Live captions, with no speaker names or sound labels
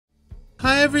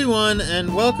Hi everyone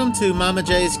and welcome to Mama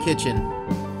J's Kitchen.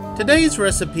 Today's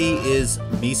recipe is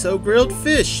miso grilled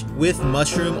fish with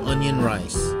mushroom onion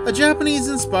rice. A Japanese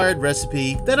inspired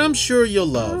recipe that I'm sure you'll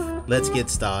love. Let's get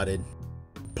started.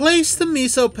 Place the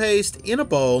miso paste in a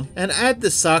bowl and add the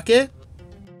sake,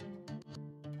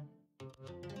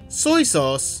 soy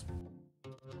sauce,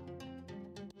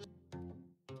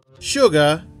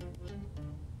 sugar,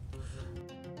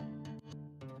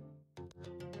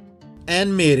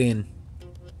 and mirin.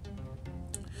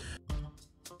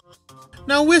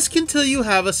 Now whisk until you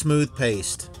have a smooth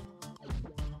paste.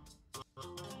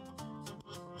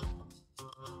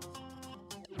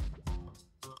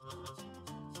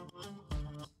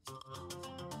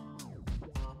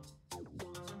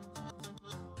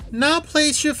 Now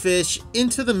place your fish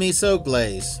into the miso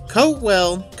glaze. Coat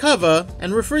well, cover,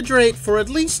 and refrigerate for at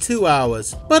least 2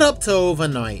 hours, but up to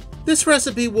overnight. This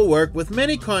recipe will work with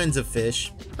many kinds of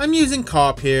fish. I'm using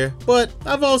carp here, but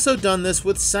I've also done this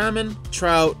with salmon,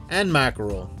 trout, and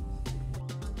mackerel.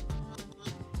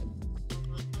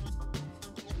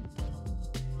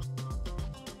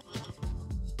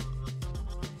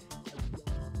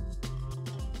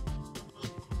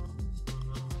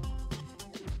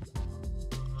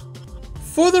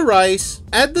 For the rice,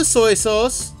 add the soy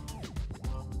sauce,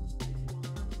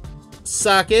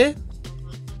 sake,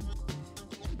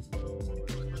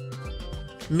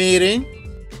 mirin,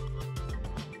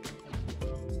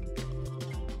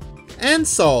 and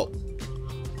salt.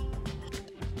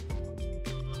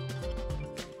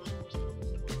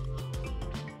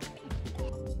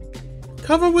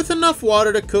 Cover with enough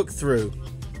water to cook through.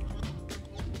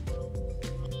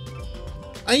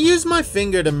 I use my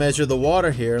finger to measure the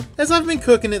water here, as I've been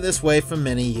cooking it this way for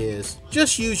many years.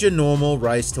 Just use your normal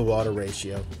rice to water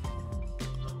ratio.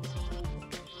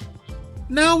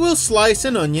 Now we'll slice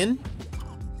an onion,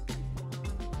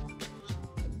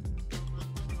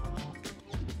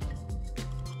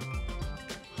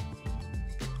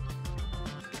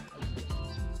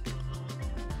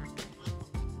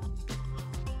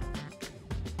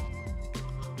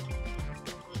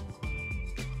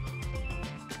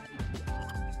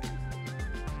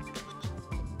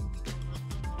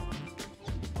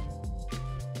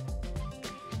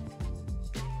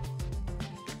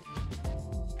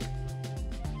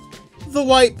 the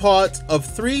white parts of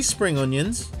 3 spring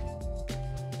onions,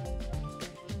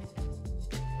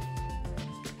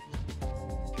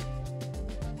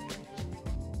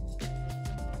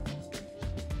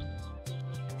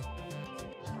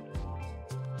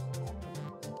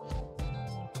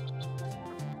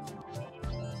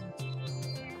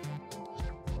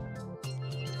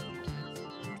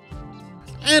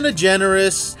 and a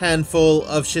generous handful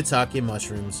of shiitake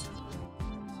mushrooms.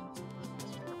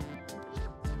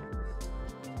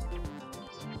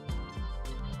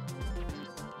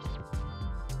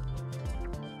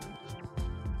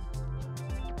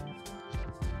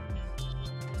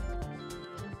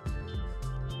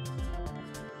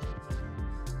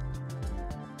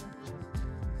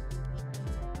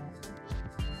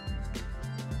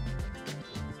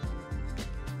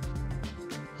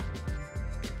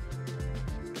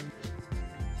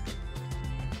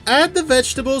 Add the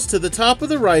vegetables to the top of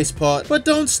the rice pot, but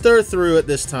don't stir through at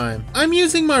this time. I'm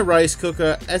using my rice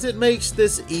cooker as it makes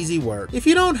this easy work. If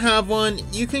you don't have one,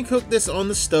 you can cook this on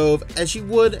the stove as you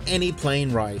would any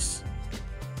plain rice.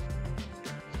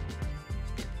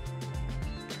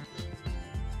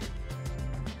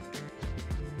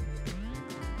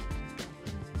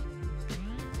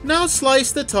 Now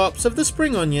slice the tops of the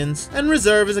spring onions and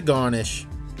reserve as a garnish.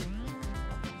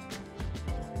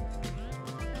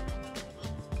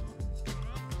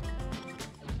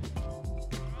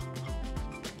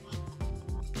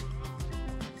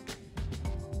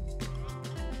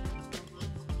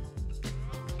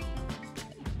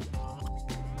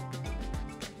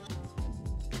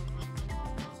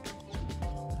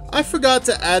 I forgot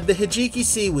to add the hijiki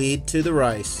seaweed to the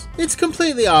rice. It's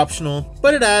completely optional,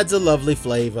 but it adds a lovely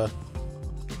flavor.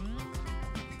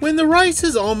 When the rice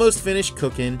is almost finished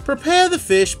cooking, prepare the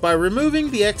fish by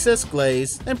removing the excess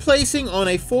glaze and placing on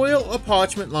a foil or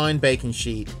parchment lined baking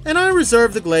sheet, and I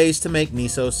reserve the glaze to make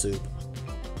miso soup.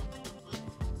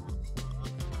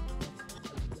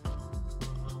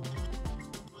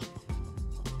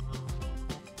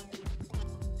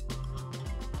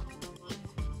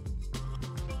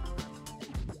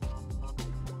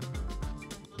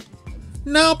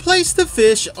 Now place the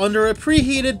fish under a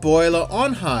preheated boiler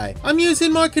on high. I'm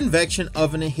using my convection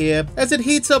oven here as it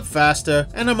heats up faster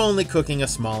and I'm only cooking a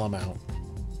small amount.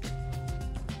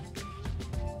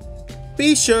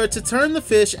 Be sure to turn the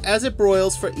fish as it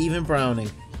broils for even browning.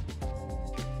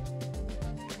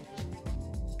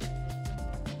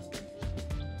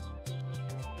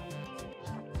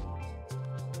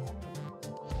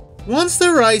 Once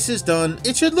the rice is done,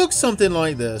 it should look something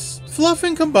like this. Fluff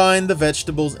and combine the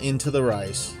vegetables into the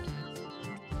rice.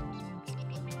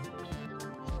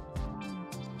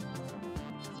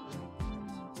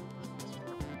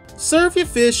 Serve your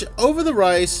fish over the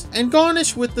rice and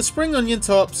garnish with the spring onion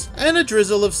tops and a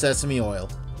drizzle of sesame oil.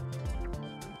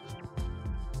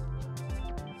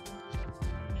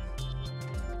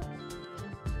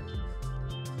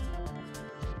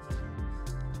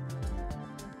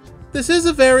 This is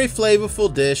a very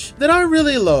flavorful dish that I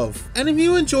really love, and if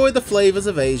you enjoy the flavors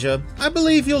of Asia, I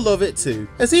believe you'll love it too,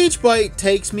 as each bite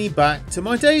takes me back to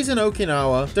my days in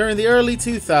Okinawa during the early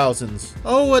 2000s.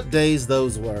 Oh, what days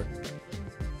those were.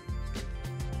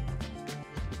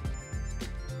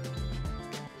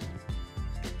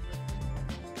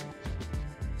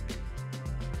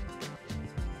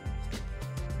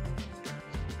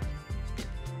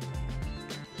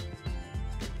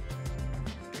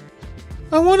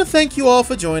 I want to thank you all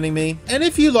for joining me, and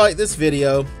if you like this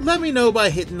video, let me know by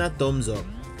hitting that thumbs up.